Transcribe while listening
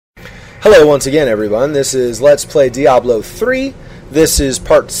Hello once again, everyone. This is Let's Play Diablo 3. This is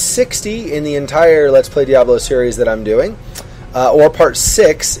part 60 in the entire Let's Play Diablo series that I'm doing, or part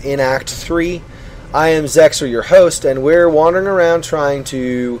 6 in Act 3. I am Zexer, your host, and we're wandering around trying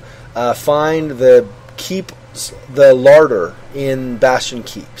to find the Larder in Basion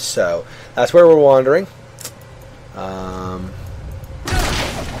Keep. So that's where we're wandering.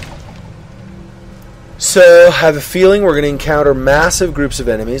 So, I have a feeling we're going to encounter massive groups of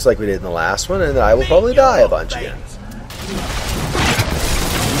enemies like we did in the last one, and I will probably die a bunch again.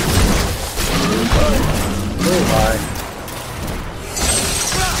 Oh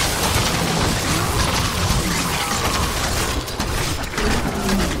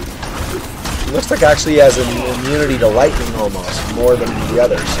my. Looks like actually he has an immunity to lightning almost, more than the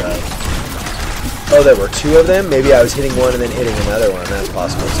others, so. Oh, there were two of them? Maybe I was hitting one and then hitting another one. That's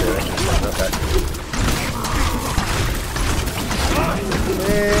possible too. Interesting. Okay.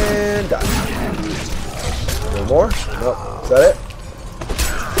 And die. No more? Nope. Is that it?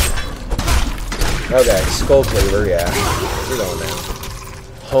 Okay, skull cleaver, yeah. We're going down.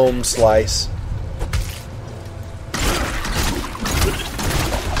 Home slice.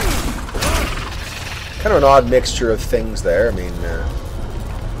 Kind of an odd mixture of things there. I mean,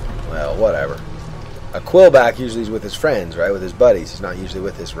 well, whatever. A Quillback usually is with his friends, right? With his buddies. He's not usually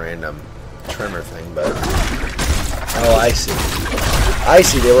with this random tremor thing, but... Oh, I see. I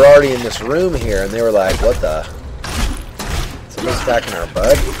see, they were already in this room here, and they were like, what the? Somebody's attacking our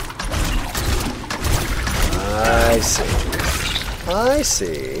bud? I see. I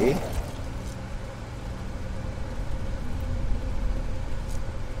see.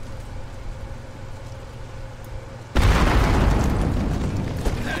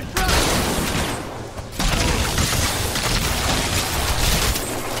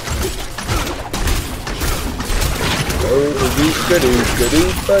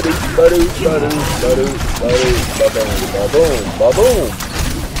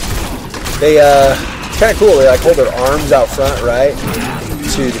 They, it's kind of cool. They like hold their arms out front, right,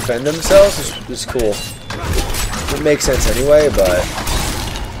 to defend themselves. It's cool. It makes sense anyway, but.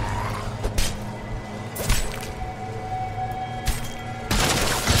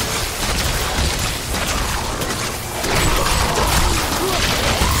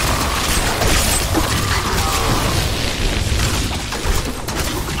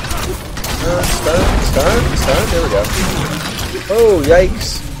 Stun, there we go. Oh,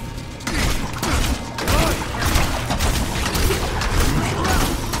 yikes.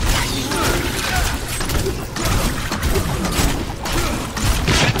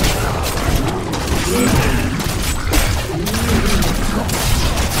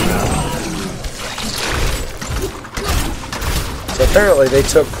 So apparently they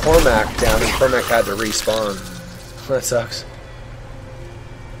took Cormac down and Cormac had to respawn. That sucks.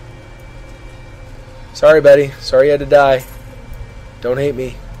 Sorry, buddy. Sorry you had to die. Don't hate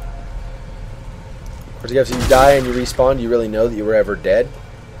me. Of course, if you die and you respawn, do you really know that you were ever dead?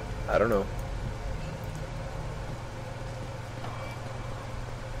 I don't know.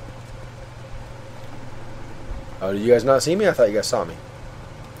 Oh, did you guys not see me? I thought you guys saw me.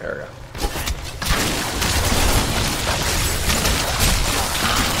 There we go.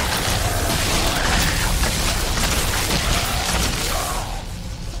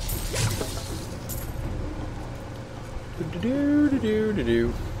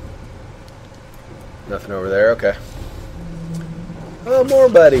 Nothing over there, okay. Oh, more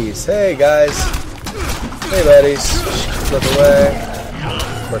buddies. Hey, guys. Hey, buddies. Flip away.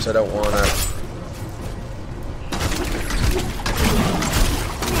 Of course, I don't want to.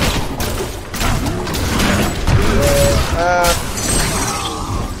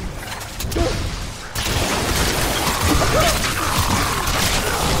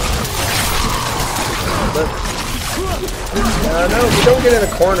 No, you don't get in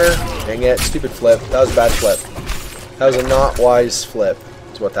the corner. Dang it, stupid flip. That was a bad flip. That was a not wise flip.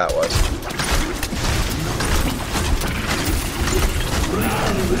 That's what that was.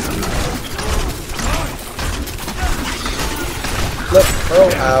 Flip.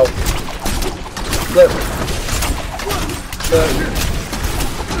 Oh, ow. Flip.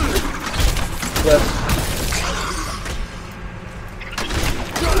 Flip.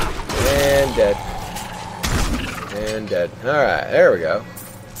 And dead. And dead. Alright, there we go.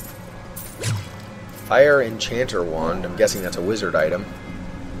 Fire Enchanter Wand. I'm guessing that's a wizard item.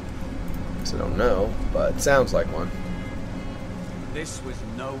 I don't know, but it sounds like one. This was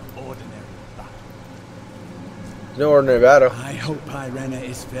no ordinary battle. No ordinary battle. I hope Irena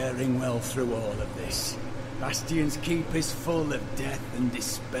is faring well through all of this. Bastion's Keep is full of death and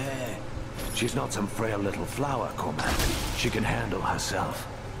despair. She's not some frail little flower, Cormac. She can handle herself.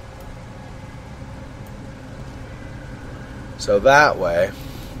 So that way,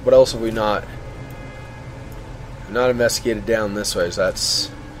 what else have we not investigated down this way? So that's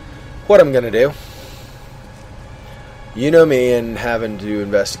what I'm going to do. You know me and having to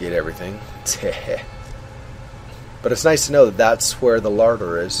investigate everything. But it's nice to know that that's where the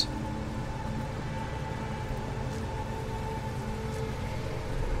larder is.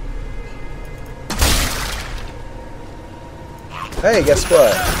 Hey, guess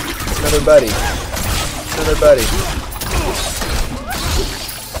what? It's another buddy. Another buddy.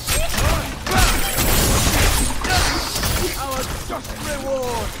 Our just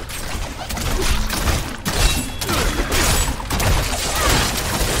reward.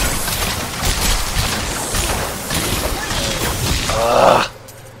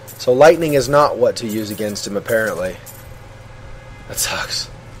 So lightning is not what to use against him, apparently. That sucks.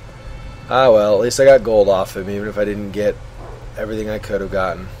 Ah well, at least I got gold off him, even if I didn't get everything I could have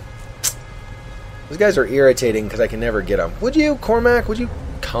gotten. Those guys are irritating because I can never get them. Would you, Cormac? Would you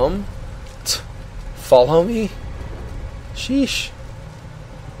come? Follow me? Sheesh.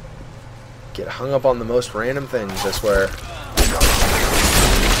 Get hung up on the most random things, I swear.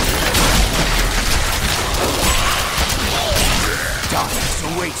 Darkness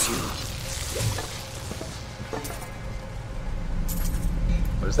awaits you.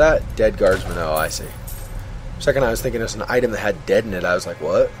 What is that? Dead guardsman. Oh, I see. For a second I was thinking it was an item that had dead in it. I was like,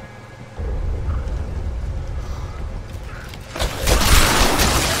 what?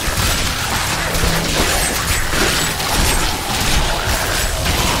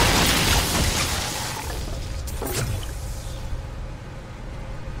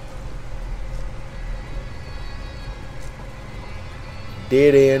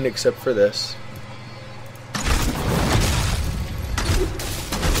 Dead end except for this.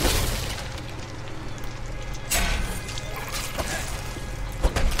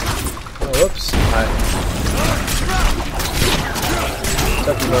 Oh, whoops. Hi.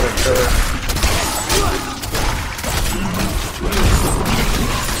 Tucky motor killer.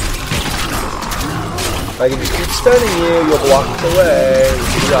 If I can just keep stunning you, you'll block the way,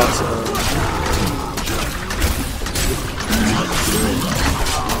 which would be awesome.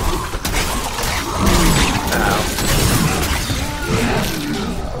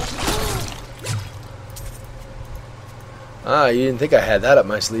 Ah, you didn't think I had that up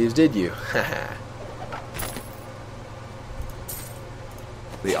my sleeves, did you? Haha.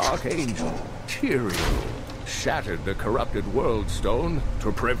 The Archangel, Tyrael, shattered the corrupted World Stone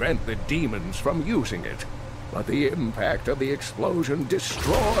to prevent the demons from using it. But the impact of the explosion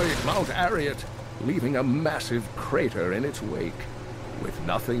destroyed Mount Arreat, leaving a massive crater in its wake. With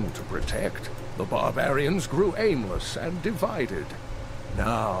nothing to protect, the barbarians grew aimless and divided.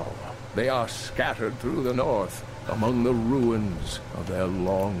 Now, they are scattered through the north, among the ruins of their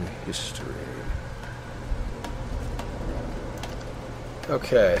long history.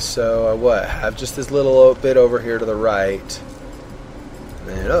 Okay, so what? Have just this little bit over here to the right.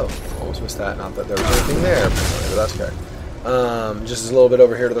 And oh, almost missed that. Not that there was anything there, but that's okay. Just a little bit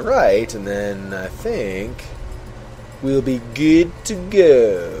over here to the right, and then I think we'll be good to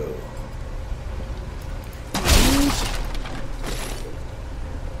go.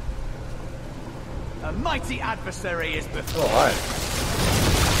 A mighty adversary is before. Oh, hi.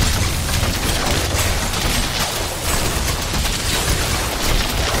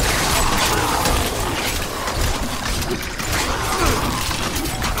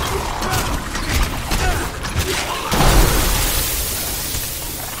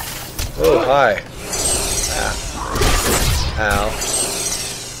 Oh, hi. Ah. Ow.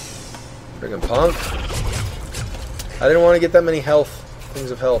 Friggin' punk. I didn't want to get that many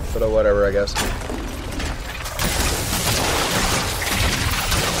things of health, but oh, whatever, I guess.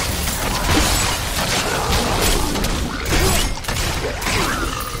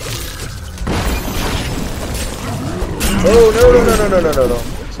 Oh, no.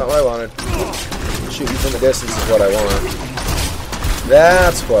 That's not what I wanted. Shooting from a distance is what I want.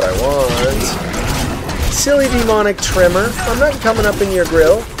 That's what I want. Silly demonic trimmer. I'm not coming up in your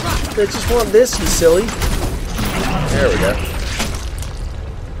grill. I just want this, you silly. There we go.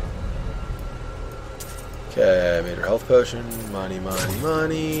 Okay, I made her health potion. Money.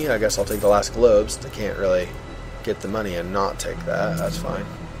 I guess I'll take the last globes. I can't really get the money and not take that. That's fine.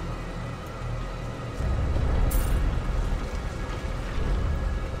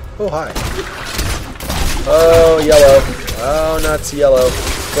 Oh, hi. Oh, yellow. Oh, nuts, yellow.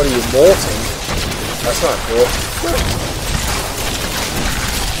 What are you, molten? That's not cool.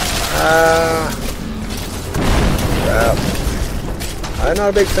 Crap. I'm not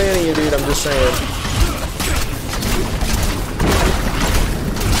a big fan of you, dude. I'm just saying.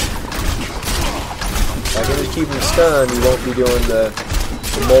 I can just keep him stunned, you won't be doing the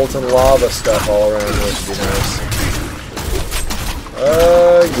molten lava stuff all around, which would be nice.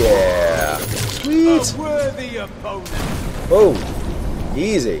 Oh, yeah. Sweet. A worthy opponent. Oh,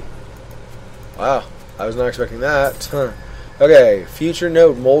 easy. Wow, I was not expecting that. Huh. Okay, future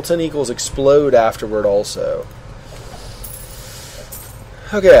note, molten equals explode afterward also.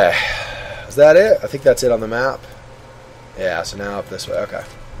 Okay, is that it? I think that's it on the map. Yeah, so now up this way. Okay.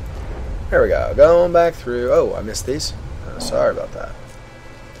 There we go. Going back through. Oh, I missed these. Oh, sorry about that.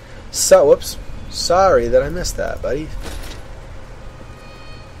 So, whoops. Sorry that I missed that, buddy.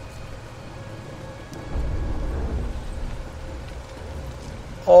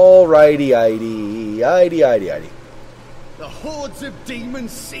 Alrighty-idy. The hordes of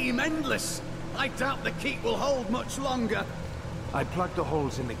demons seem endless. I doubt the keep will hold much longer. I plugged the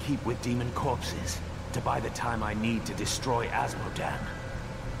holes in the keep with demon corpses to buy the time I need to destroy Asmodan.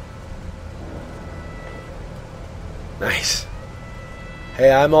 Nice.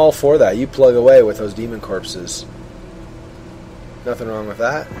 Hey, I'm all for that. You plug away with those demon corpses. Nothing wrong with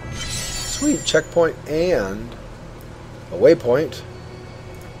that. Sweet. Checkpoint and a waypoint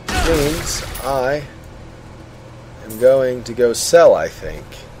means I am going to go sell, I think.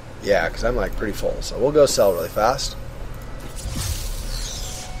 Yeah, because I'm like pretty full. So we'll go sell really fast.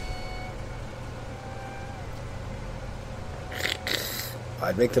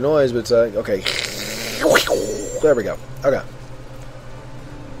 I'd make the noise, but it's okay. There we go. Okay.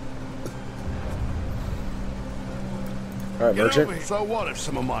 Alright, merchant. So what if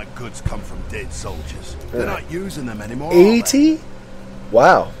some of my goods come from dead soldiers? They're not using them anymore. 80?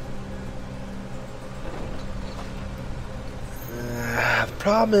 Wow. The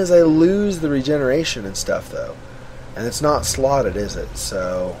problem is I lose the regeneration and stuff, though. And it's not slotted, is it?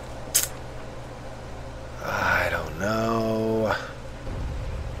 So I don't know.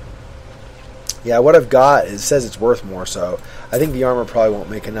 Yeah, what I've got, it says it's worth more, so I think the armor probably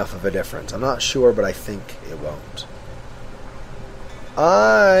won't make enough of a difference. I'm not sure, but I think it won't.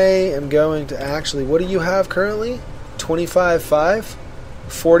 I am going to actually, what do you have currently? 25.5?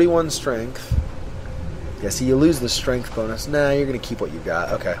 41 strength. Yeah, see, you lose the strength bonus. Nah, you're going to keep what you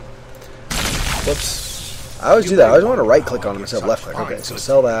got. Okay. Whoops. I always do that. I always want to right-click on them instead of left-click. Okay, so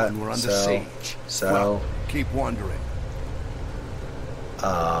sell that. Sell. Well, keep wondering.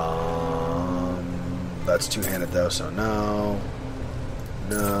 That's two-handed though, so no.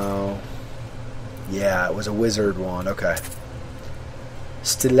 No. Yeah, it was a wizard one. Okay.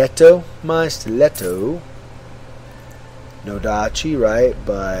 Stiletto. My stiletto. No dachi, right?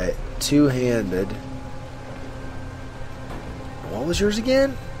 But two-handed. What was yours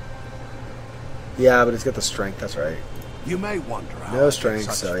again? Yeah, but it's got the strength. That's right. You may wonder how no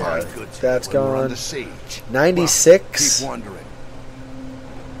strength, so yeah. That's gone. 96. Keep wondering.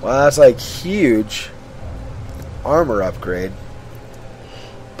 Wow, that's like huge armor upgrade.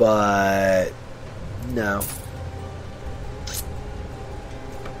 But no.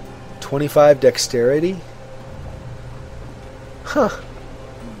 25 dexterity? Huh.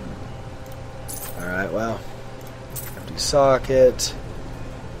 Alright, well. Empty socket.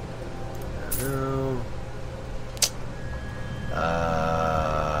 No.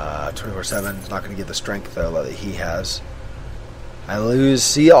 24/7 is not going to get the strength though that he has. I lose.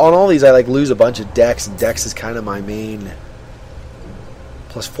 See, on all these, I like lose a bunch of dex, and dex is kind of my main.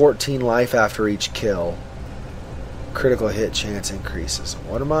 Plus 14 life after each kill. Critical hit chance increases.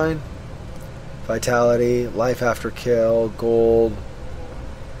 What are mine? Vitality, life after kill, gold,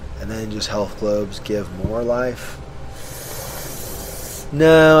 and then just health globes give more life.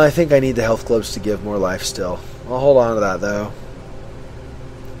 No, I think I need the health globes to give more life still. I'll hold on to that though.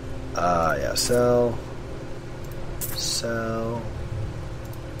 Yeah, sell.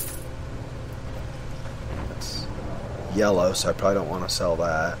 That's yellow, so I probably don't want to sell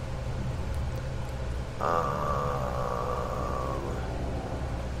that.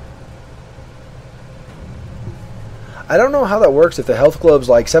 I don't know how that works if the health globe's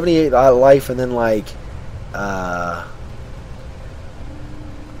like 78 life and then like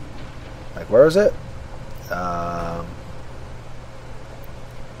where is it?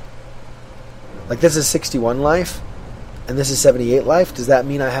 Like this is 61 life and this is 78 life. Does that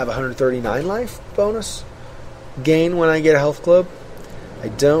mean I have 139 life bonus gain when I get a health globe? I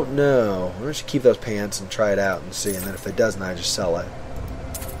don't know. I'm going to keep those pants and try it out and see, and then if it doesn't, I just sell it.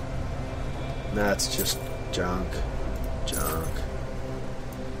 That's just junk.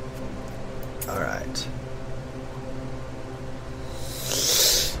 Alright.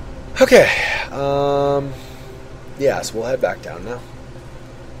 Okay. Yeah, so we'll head back down now.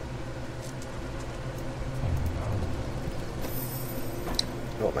 I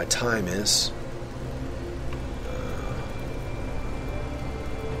know what my time is.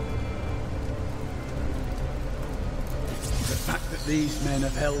 these men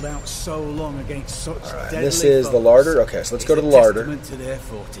have held out so long against such deadly This is the foes larder. Okay, so let's go to the is a larder. testament to their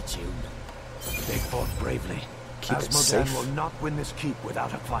fortitude. They fought bravely. Keep it Asmodan safe. will not win this keep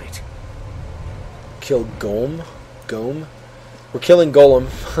without a fight. Kill Ghom. Ghom. We're killing Golem.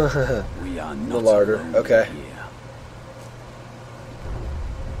 We are not The larder. alone Okay. here.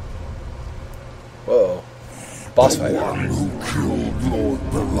 Whoa. Boss fight. Who killed Lord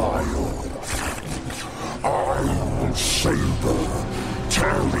Belial? I will savor,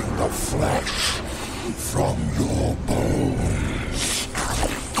 tearing the flesh from your bones.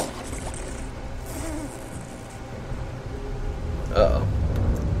 Uh-oh.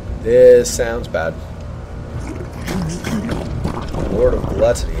 This sounds bad. Lord of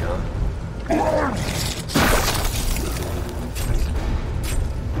Gulltony, huh?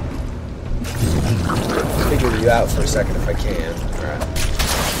 Figure you out for a second if I can. Alright.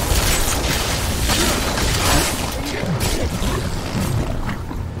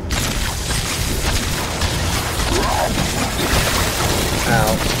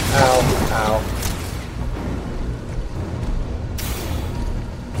 Ow. Ow. Ow.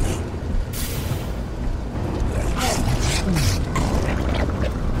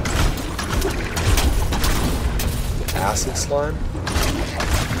 Acid slime?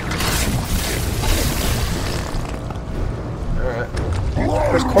 Alright.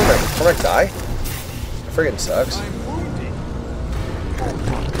 Where's Cormac? Did Cormac die? Friggin' sucks.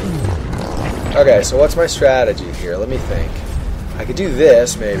 Okay, so what's my strategy here? Let me think. I could do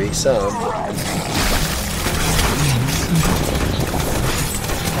this, maybe, some. I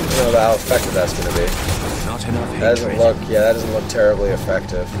don't know how effective that's going to be. Not enough That doesn't look, yeah, that doesn't look terribly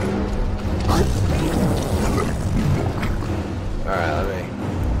effective. Alright, let me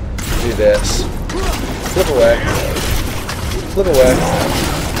do this. Flip away. Flip away.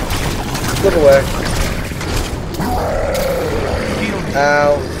 Flip away.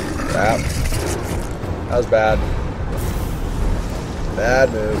 Ow. Crap. That was bad.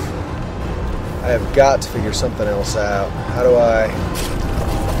 Bad move. I have got to figure something else out. How do I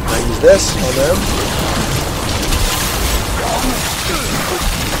use this on them?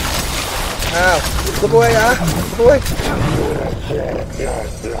 Ow. Flip away, Flip away.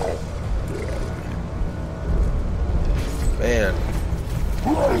 Man.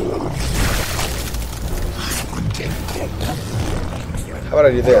 How about I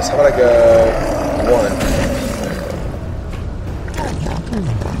do this? How about I go 1?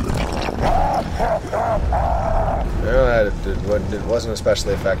 No, it wasn't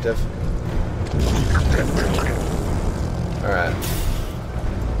especially effective. Alright.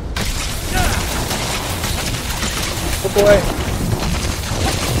 Flip away.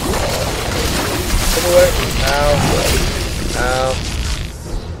 Flip away. Ow. Ow.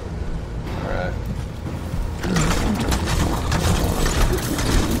 Alright.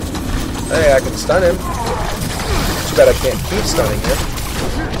 Hey, I can stun him. Too bad I can't keep stunning him.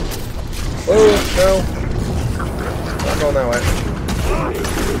 Oh, no. Not going that way.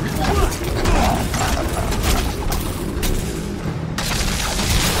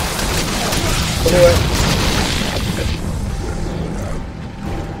 Come away.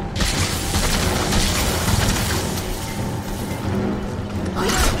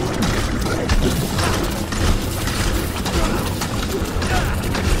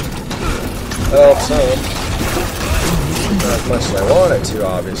 Well, some. Not as much as I want it to,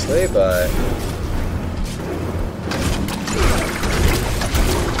 obviously, but...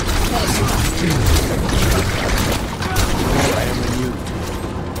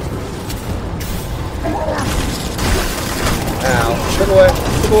 Ow. Flip away.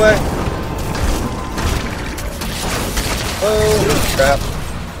 Flip away. Oh, crap.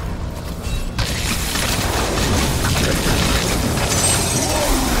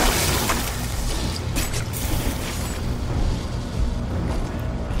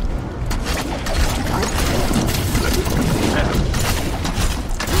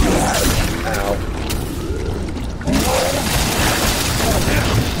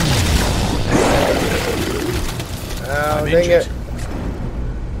 Dang it.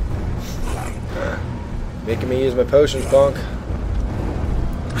 Making me use my potions, punk.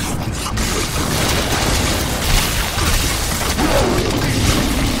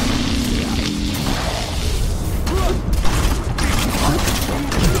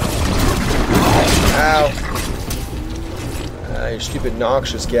 Ow. You stupid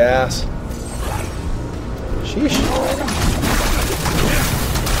noxious gas. Sheesh.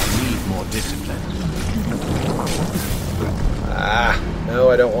 Need more discipline. Ah, no,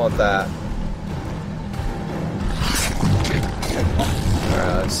 I don't want that.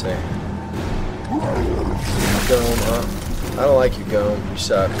 Alright, let's see. Ghom, huh? I don't like you, Ghom. You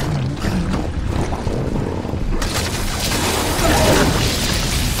suck.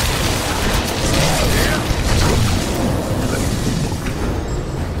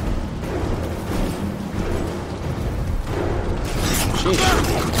 Sheesh.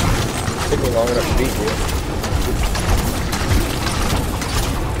 Took me long enough to beat you.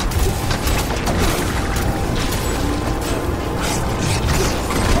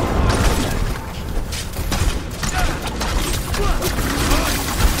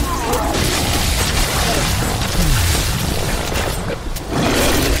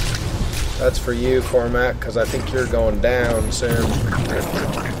 That's for you, Cormac, because I think you're going down soon.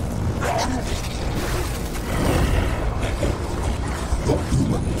 The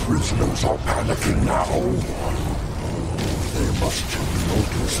human prisoners are panicking now. They must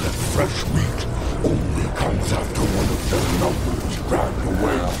notice that fresh meat only comes after one of their numbers grabbed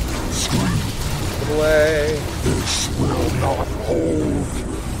away. Scream. Get away. This will not hold.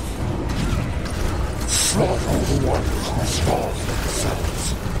 Slaughter the ones who starve themselves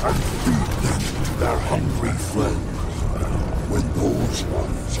and feed them to their hungry friends. When those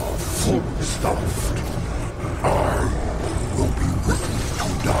ones are fully stuffed, I will be ready to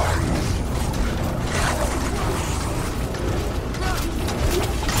die.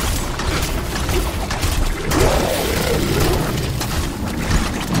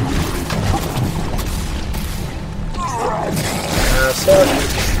 Suck.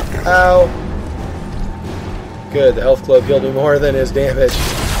 Ow. Good, the health club healed me more than his damage.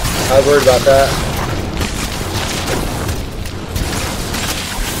 I was worried about that.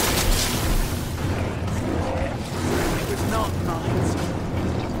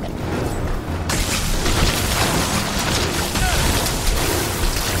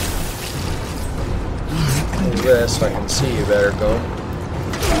 Move this so I can see you better, Ghom.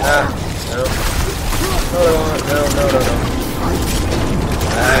 Ah, no. No.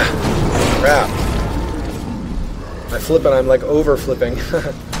 Ah, crap. I flip and I'm like over flipping.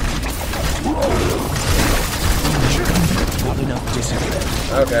 Not enough discipline.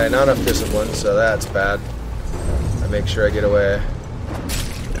 Okay, not enough discipline, so that's bad. I make sure I get away.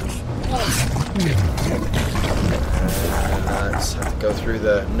 And let's have to go through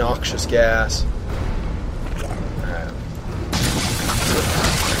the noxious gas. Alright.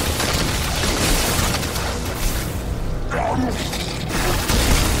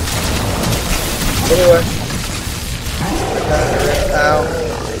 Anyway. Ow.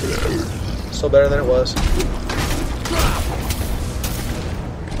 Still better than it was.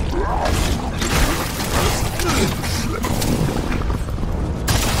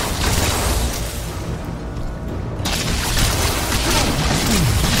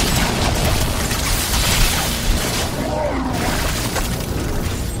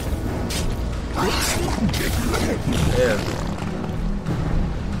 Man.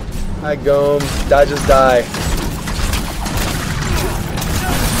 Hi, Ghom. Just die.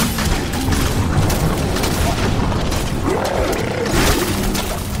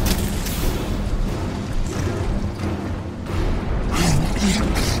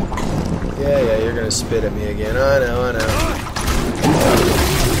 Yeah, you're gonna spit at me again. I know.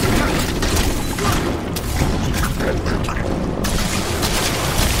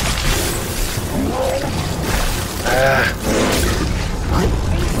 Ah.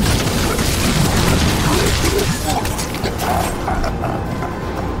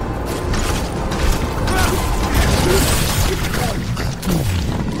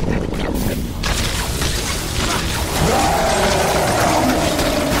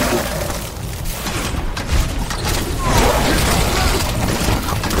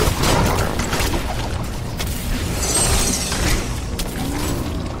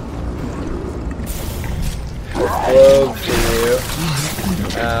 Globe for you.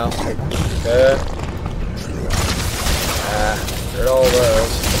 Ow. Good. They're all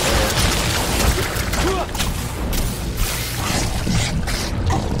those.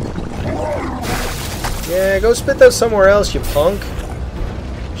 Yeah, go spit those somewhere else, you punk.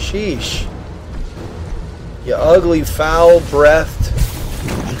 Sheesh. You ugly, foul-breathed,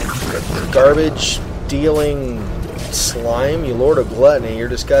 garbage-dealing slime. You Lord of Gluttony. You're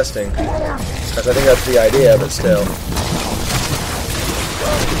disgusting. Because I think that's the idea, but still.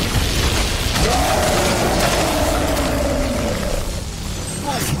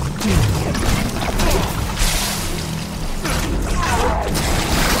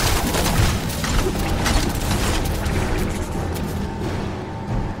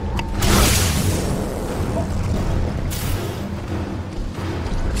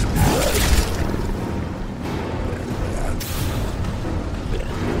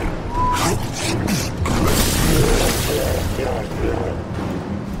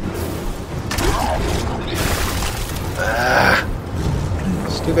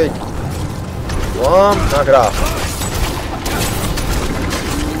 Stupid. Ghom, knock it off.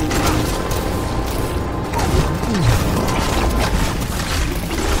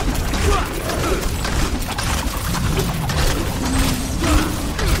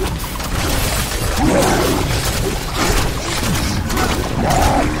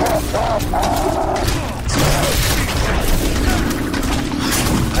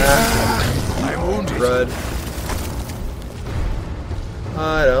 Rud.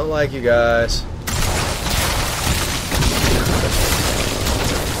 I don't like you guys.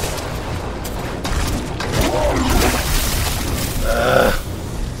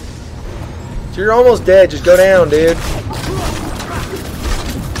 So you're almost dead. Just go down, dude.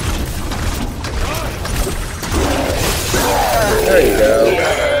 There you go.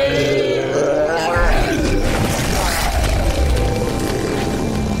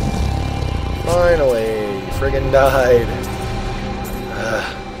 Finally, you friggin' died.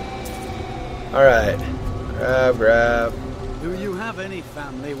 Alright. Grab. Do you have any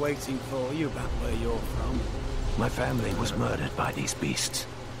family waiting for you back where you're from? My family was murdered by these beasts.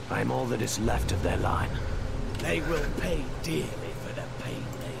 I am all that is left of their line. They will pay dearly for the pain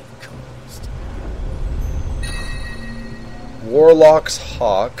they've caused. Warlock's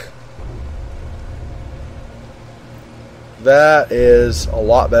Hawk. That is a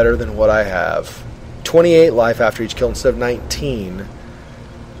lot better than what I have. 28 life after each kill instead of 19.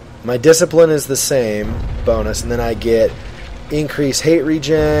 My discipline is the same bonus, and then I get increased hate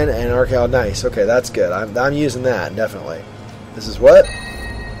regen and arcane. Nice. Okay, that's good. I'm using that definitely. This is what?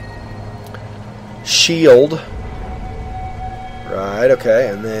 Shield. Right. Okay,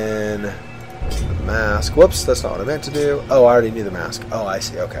 and then the mask. Whoops, that's not what I meant to do. Oh, I already knew the mask. Oh, I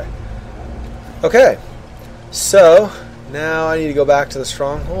see. Okay. Okay. So now I need to go back to the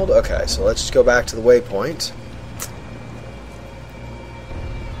stronghold. Okay, so let's just go back to the waypoint.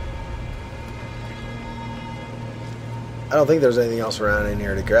 I don't think there's anything else around in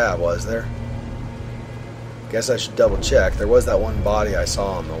here to grab, was there? Guess I should double check. There was that one body I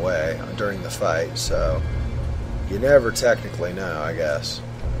saw on the way during the fight, so you never technically know, I guess.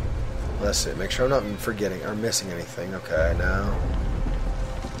 Let's see. Make sure I'm not forgetting or missing anything. Okay, no.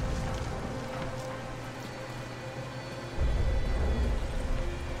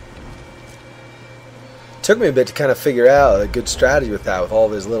 Took me a bit to kind of figure out a good strategy with that, with all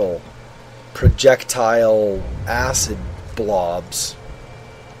of his little projectile acid blobs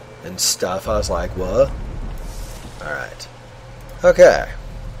and stuff. I was like, what? Alright. Okay.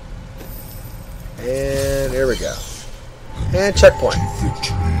 And here we go. And checkpoint.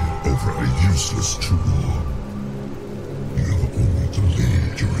 Victory over a useless tool. You have only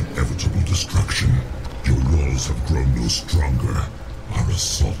delayed your inevitable destruction. Your walls have grown no stronger. Our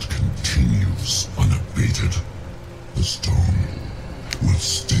assault continues unabated. The stone will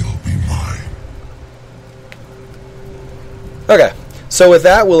still be mine. Okay, so with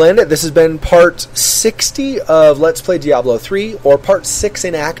that, we'll end it. This has been part 60 of Let's Play Diablo 3, or part 6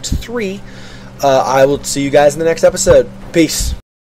 in Act 3. I will see you guys in the next episode. Peace.